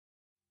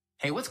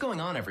Hey, what's going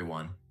on,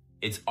 everyone?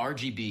 It's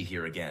RGB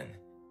here again.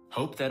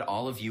 Hope that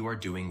all of you are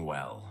doing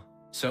well.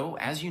 So,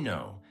 as you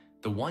know,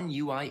 the One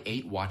UI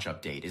 8 watch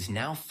update is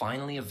now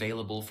finally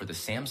available for the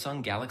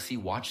Samsung Galaxy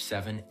Watch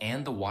 7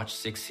 and the Watch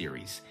 6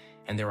 series,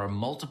 and there are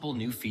multiple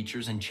new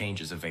features and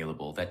changes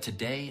available that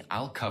today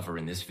I'll cover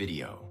in this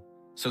video.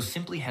 So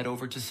simply head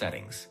over to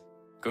Settings,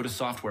 go to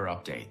Software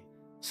Update,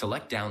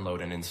 select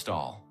Download and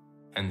Install,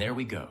 and there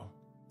we go.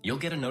 You'll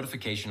get a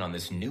notification on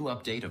this new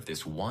update of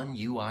this One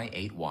UI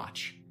 8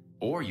 watch.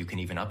 Or you can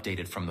even update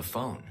it from the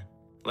phone.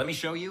 Let me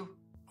show you.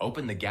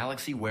 Open the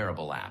Galaxy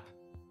Wearable app.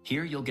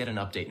 Here you'll get an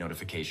update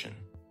notification.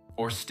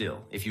 Or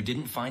still, if you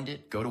didn't find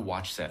it, go to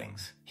Watch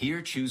Settings.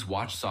 Here choose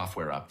Watch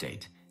Software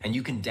Update, and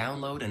you can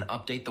download and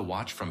update the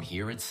watch from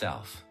here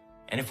itself.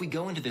 And if we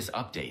go into this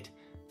update,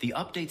 the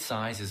update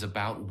size is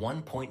about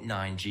 1.9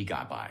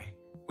 GB,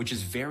 which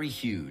is very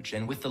huge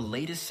and with the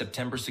latest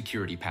September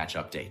security patch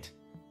update.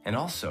 And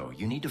also,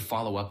 you need to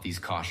follow up these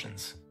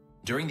cautions.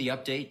 During the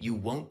update, you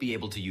won't be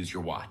able to use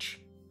your watch.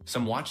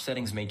 Some watch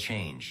settings may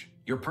change.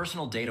 Your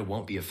personal data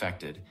won't be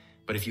affected,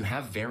 but if you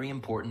have very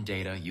important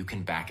data, you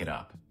can back it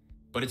up.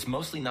 But it's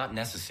mostly not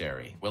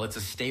necessary. Well, it's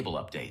a stable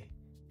update.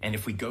 And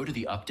if we go to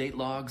the update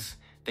logs,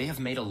 they have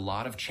made a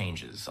lot of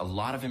changes, a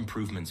lot of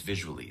improvements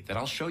visually that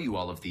I'll show you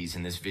all of these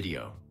in this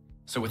video.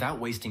 So without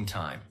wasting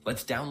time,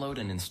 let's download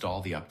and install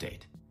the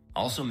update.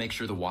 Also make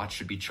sure the watch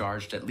should be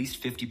charged at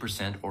least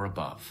 50% or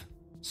above.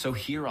 So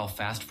here I'll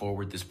fast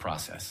forward this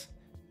process.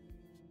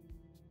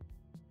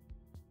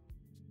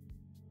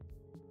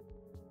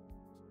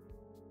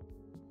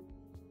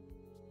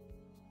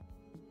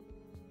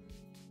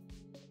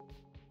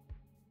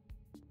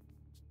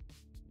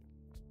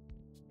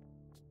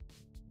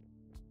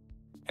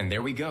 And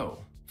there we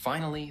go.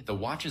 Finally, the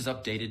watch is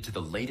updated to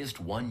the latest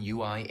One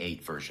UI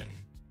 8 version.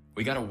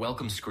 We got a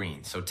welcome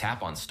screen, so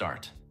tap on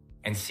Start.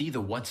 And see the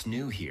what's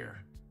new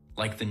here,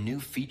 like the new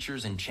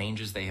features and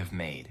changes they have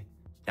made.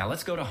 Now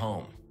let's go to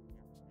Home.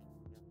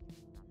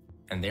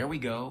 And there we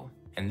go,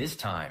 and this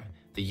time,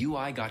 the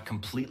UI got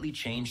completely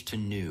changed to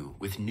new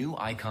with new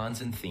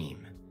icons and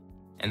theme.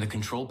 And the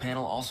control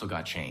panel also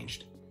got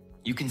changed.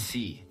 You can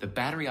see the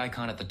battery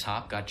icon at the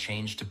top got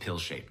changed to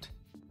pill-shaped.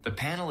 The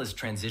panel's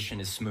transition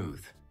is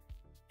smooth.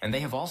 And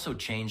they have also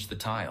changed the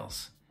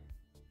tiles.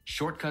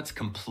 Shortcuts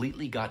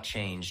completely got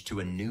changed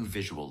to a new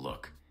visual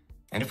look.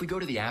 And if we go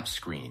to the app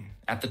screen,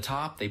 at the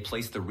top they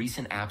placed the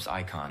recent apps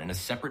icon in a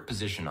separate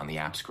position on the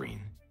app screen.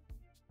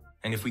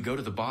 And if we go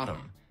to the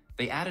bottom,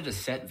 they added a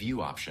set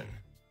view option.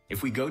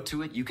 If we go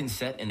to it, you can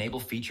set enable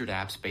featured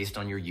apps based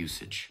on your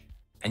usage.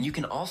 And you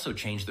can also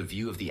change the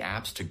view of the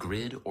apps to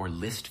grid or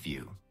list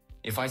view.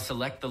 If I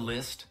select the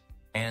list,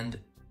 and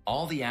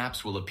all the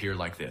apps will appear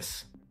like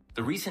this.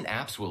 The recent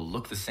apps will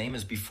look the same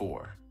as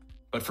before.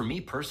 But for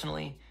me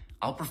personally,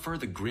 I'll prefer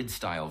the grid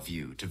style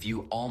view to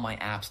view all my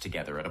apps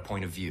together at a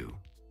point of view.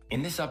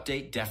 In this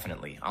update,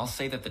 definitely, I'll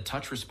say that the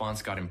touch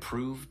response got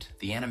improved,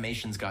 the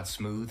animations got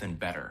smooth and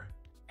better.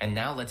 And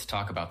now let's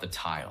talk about the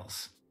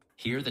tiles.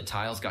 Here, the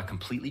tiles got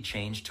completely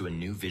changed to a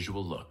new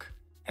visual look.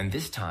 And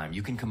this time,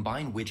 you can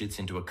combine widgets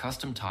into a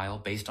custom tile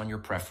based on your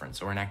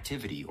preference or an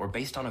activity or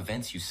based on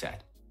events you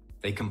set.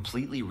 They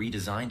completely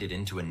redesigned it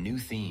into a new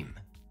theme.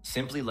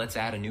 Simply let's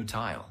add a new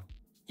tile.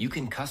 You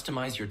can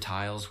customize your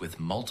tiles with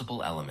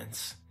multiple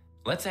elements.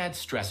 Let's add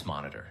stress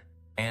monitor.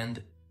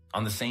 And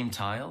on the same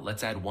tile,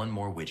 let's add one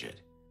more widget.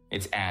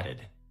 It's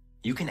added.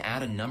 You can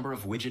add a number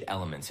of widget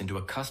elements into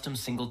a custom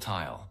single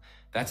tile.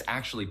 That's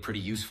actually pretty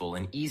useful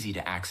and easy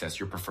to access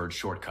your preferred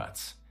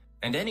shortcuts.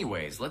 And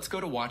anyways, let's go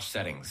to Watch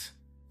Settings.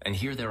 And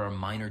here there are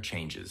minor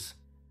changes.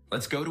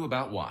 Let's go to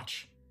About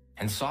Watch.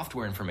 And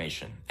software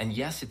information. And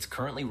yes, it's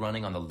currently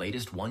running on the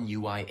latest One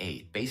UI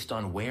 8 based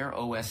on Wear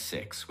OS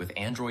 6 with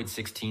Android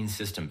 16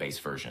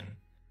 system-based version.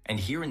 And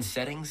here in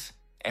Settings,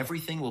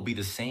 everything will be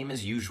the same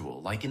as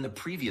usual, like in the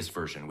previous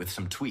version with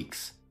some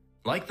tweaks.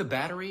 Like the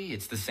battery,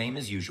 it's the same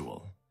as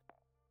usual.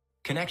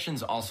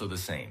 Connections also the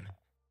same.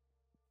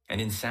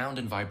 And in sound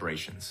and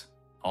vibrations,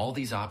 all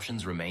these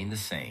options remain the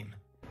same.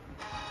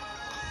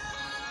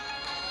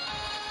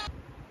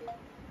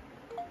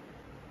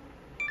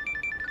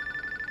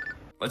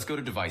 Let's go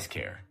to Device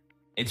Care.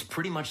 It's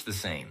pretty much the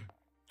same.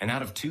 And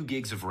out of 2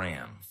 gigs of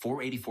RAM,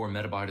 484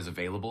 MB is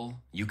available.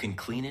 You can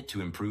clean it to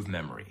improve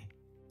memory.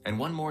 And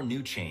one more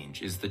new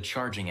change is the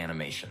charging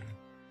animation.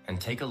 And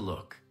take a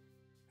look.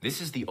 This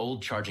is the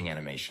old charging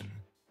animation.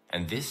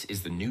 And this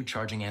is the new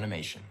charging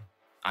animation.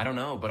 I don't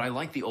know, but I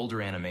like the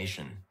older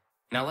animation.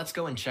 Now let's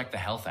go and check the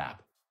Health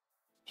app.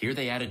 Here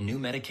they added new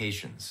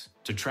medications.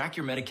 To track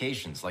your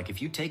medications, like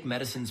if you take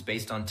medicines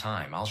based on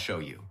time, I'll show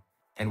you.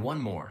 And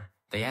one more.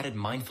 They added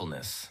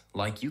mindfulness,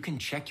 like you can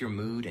check your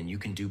mood and you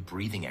can do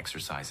breathing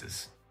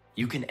exercises.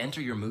 You can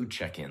enter your mood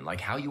check-in,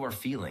 like how you are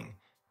feeling,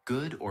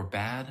 good or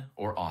bad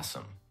or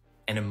awesome.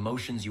 And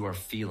emotions you are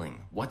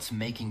feeling, what's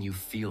making you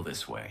feel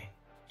this way.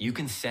 You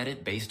can set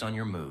it based on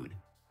your mood.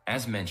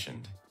 As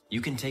mentioned, you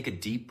can take a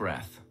deep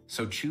breath,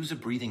 so choose a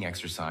breathing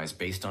exercise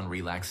based on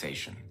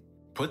relaxation.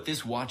 Put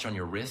this watch on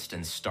your wrist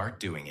and start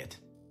doing it.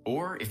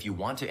 Or if you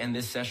want to end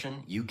this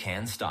session, you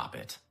can stop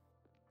it.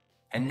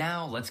 And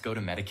now let's go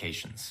to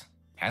medications.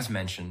 As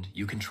mentioned,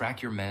 you can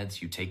track your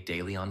meds you take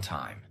daily on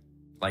time.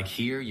 Like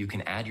here, you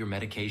can add your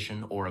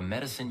medication or a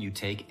medicine you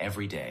take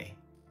every day.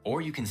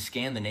 Or you can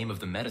scan the name of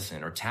the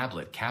medicine or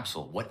tablet,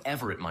 capsule,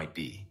 whatever it might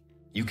be.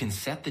 You can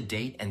set the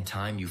date and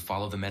time you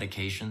follow the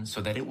medication so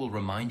that it will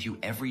remind you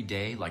every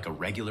day like a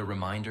regular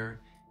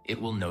reminder.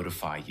 It will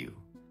notify you.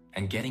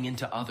 And getting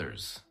into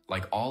others,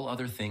 like all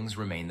other things,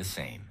 remain the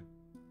same.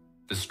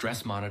 The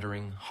stress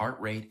monitoring, heart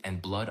rate,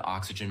 and blood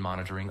oxygen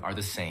monitoring are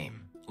the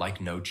same,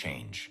 like no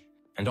change.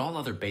 And all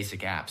other basic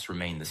apps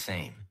remain the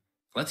same.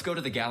 Let's go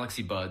to the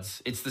Galaxy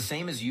Buds. It's the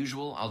same as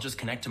usual. I'll just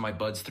connect to my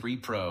Buds 3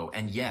 Pro,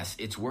 and yes,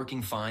 it's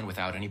working fine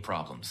without any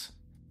problems.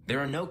 There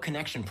are no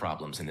connection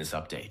problems in this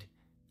update.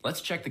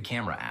 Let's check the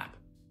camera app.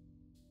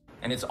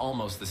 And it's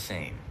almost the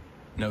same.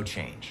 No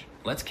change.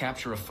 Let's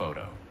capture a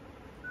photo.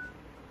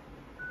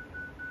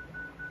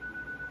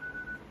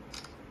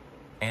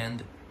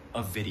 And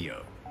a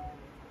video.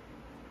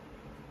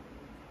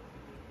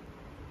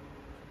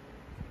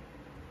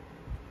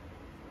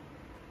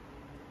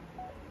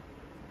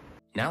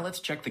 Now let's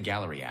check the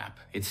gallery app.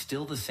 It's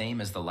still the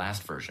same as the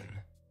last version.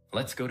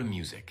 Let's go to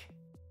music.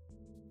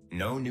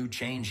 No new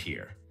change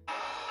here.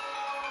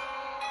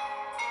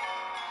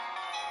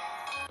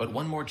 But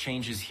one more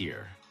change is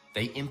here.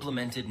 They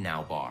implemented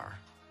Now Bar.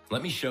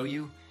 Let me show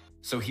you.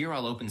 So here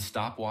I'll open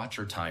stopwatch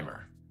or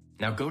timer.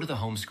 Now go to the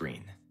home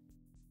screen.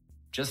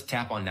 Just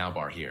tap on Now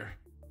Bar here.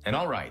 And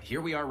alright, here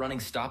we are running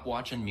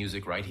stopwatch and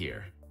music right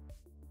here.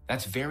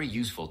 That's very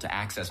useful to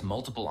access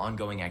multiple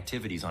ongoing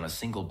activities on a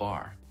single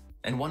bar.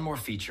 And one more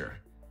feature.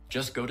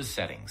 Just go to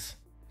Settings.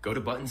 Go to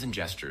Buttons and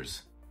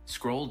Gestures.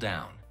 Scroll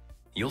down.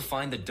 You'll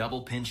find the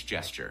double pinch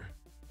gesture.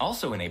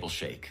 Also enable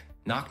Shake.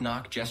 Knock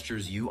knock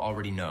gestures you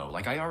already know,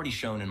 like I already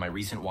shown in my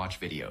recent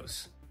watch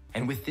videos.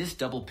 And with this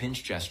double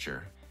pinch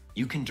gesture,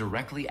 you can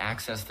directly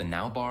access the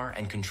Now Bar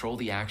and control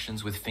the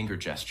actions with finger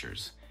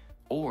gestures.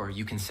 Or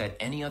you can set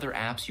any other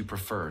apps you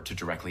prefer to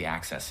directly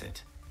access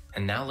it.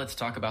 And now let's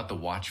talk about the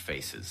watch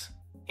faces.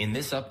 In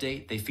this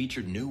update, they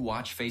featured new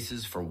watch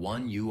faces for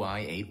One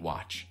UI 8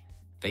 watch.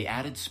 They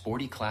added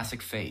Sporty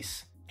Classic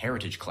Face,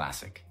 Heritage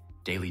Classic,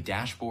 Daily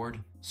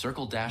Dashboard,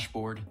 Circle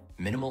Dashboard,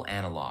 Minimal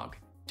Analog,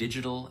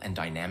 Digital, and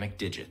Dynamic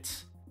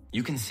Digits.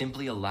 You can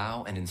simply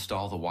allow and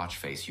install the watch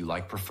face you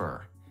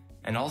prefer.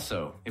 And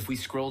also, if we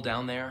scroll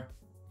down there,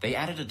 they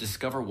added a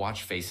Discover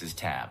Watch Faces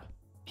tab.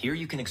 Here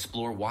you can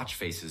explore watch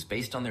faces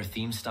based on their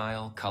theme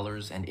style,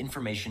 colors, and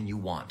information you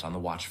want on the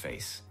watch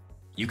face.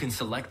 You can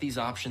select these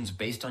options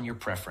based on your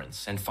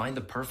preference and find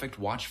the perfect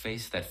watch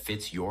face that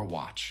fits your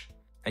watch.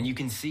 And you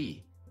can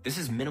see, this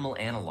is minimal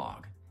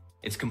analog.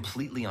 It's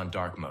completely on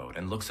dark mode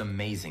and looks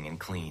amazing and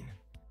clean.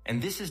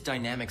 And this is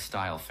dynamic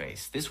style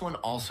face. This one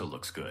also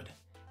looks good.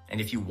 And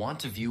if you want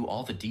to view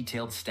all the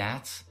detailed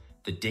stats,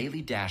 the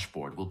daily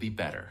dashboard will be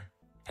better.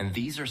 And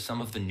these are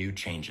some of the new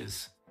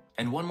changes.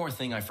 And one more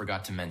thing I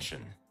forgot to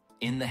mention.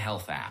 In the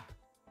Health app,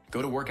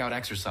 go to Workout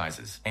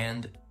Exercises,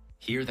 and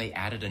here they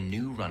added a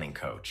new running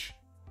coach.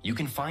 You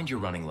can find your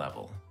running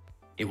level.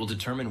 It will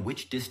determine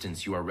which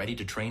distance you are ready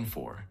to train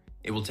for.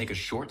 It will take a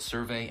short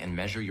survey and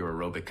measure your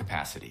aerobic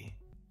capacity.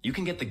 You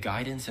can get the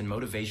guidance and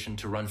motivation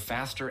to run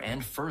faster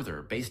and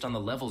further based on the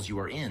levels you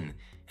are in,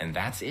 and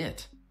that's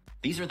it.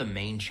 These are the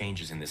main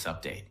changes in this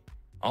update.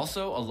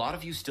 Also, a lot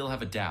of you still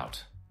have a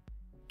doubt.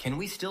 Can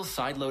we still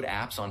sideload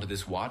apps onto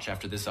this watch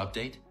after this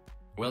update?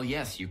 Well,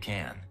 yes, you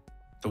can.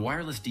 The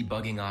wireless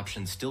debugging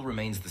option still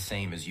remains the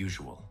same as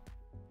usual.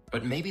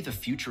 But maybe the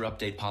future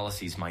update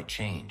policies might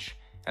change,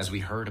 as we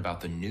heard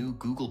about the new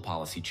Google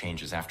policy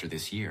changes after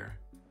this year.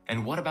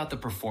 And what about the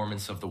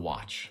performance of the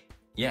watch?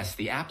 Yes,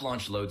 the app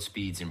launch load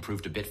speeds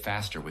improved a bit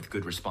faster with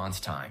good response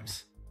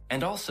times.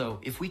 And also,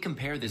 if we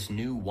compare this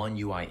new One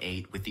UI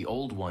 8 with the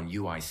old One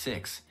UI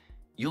 6,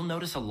 you'll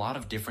notice a lot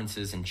of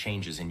differences and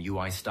changes in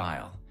UI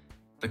style.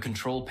 The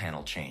control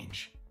panel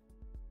change.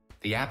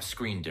 The app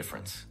screen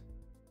difference.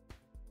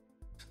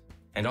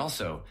 And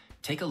also,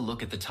 take a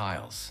look at the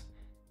tiles.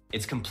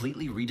 It's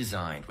completely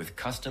redesigned with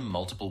custom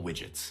multiple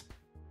widgets.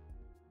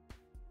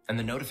 And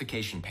the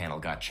notification panel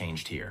got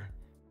changed here.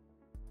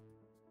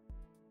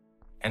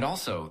 And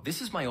also,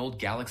 this is my old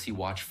Galaxy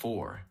Watch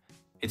 4.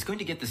 It's going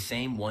to get the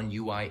same One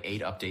UI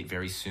 8 update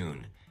very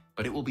soon,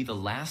 but it will be the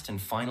last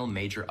and final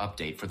major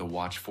update for the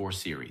Watch 4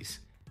 series.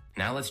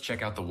 Now let's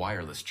check out the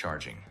wireless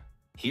charging.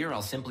 Here,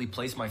 I'll simply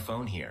place my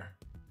phone here.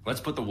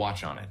 Let's put the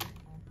watch on it.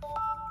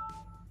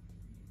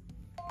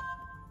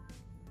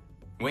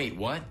 Wait,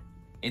 what?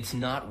 It's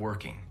not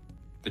working.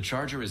 The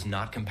charger is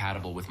not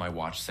compatible with my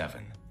Watch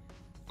 7.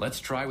 Let's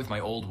try with my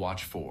old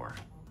Watch 4.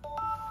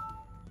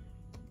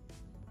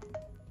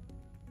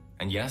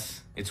 And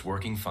yes, it's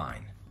working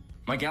fine.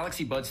 My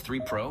Galaxy Buds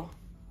 3 Pro?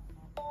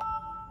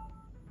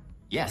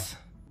 Yes.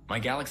 My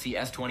Galaxy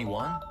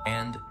S21?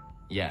 And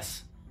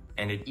yes.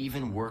 And it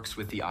even works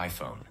with the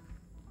iPhone.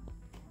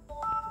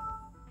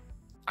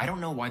 I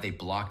don't know why they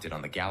blocked it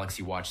on the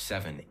Galaxy Watch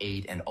 7,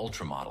 8, and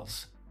Ultra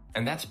models.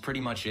 And that's pretty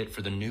much it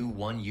for the new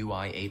One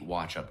UI 8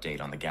 watch update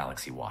on the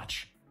Galaxy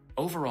Watch.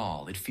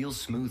 Overall, it feels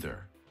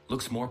smoother,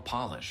 looks more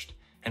polished,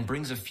 and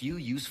brings a few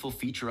useful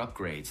feature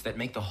upgrades that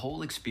make the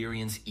whole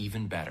experience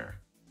even better.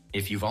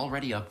 If you've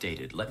already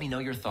updated, let me know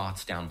your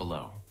thoughts down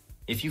below.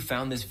 If you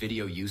found this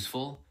video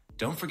useful,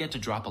 don't forget to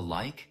drop a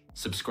like,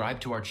 subscribe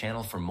to our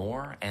channel for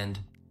more, and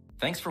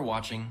thanks for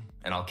watching,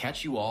 and I'll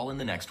catch you all in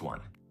the next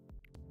one.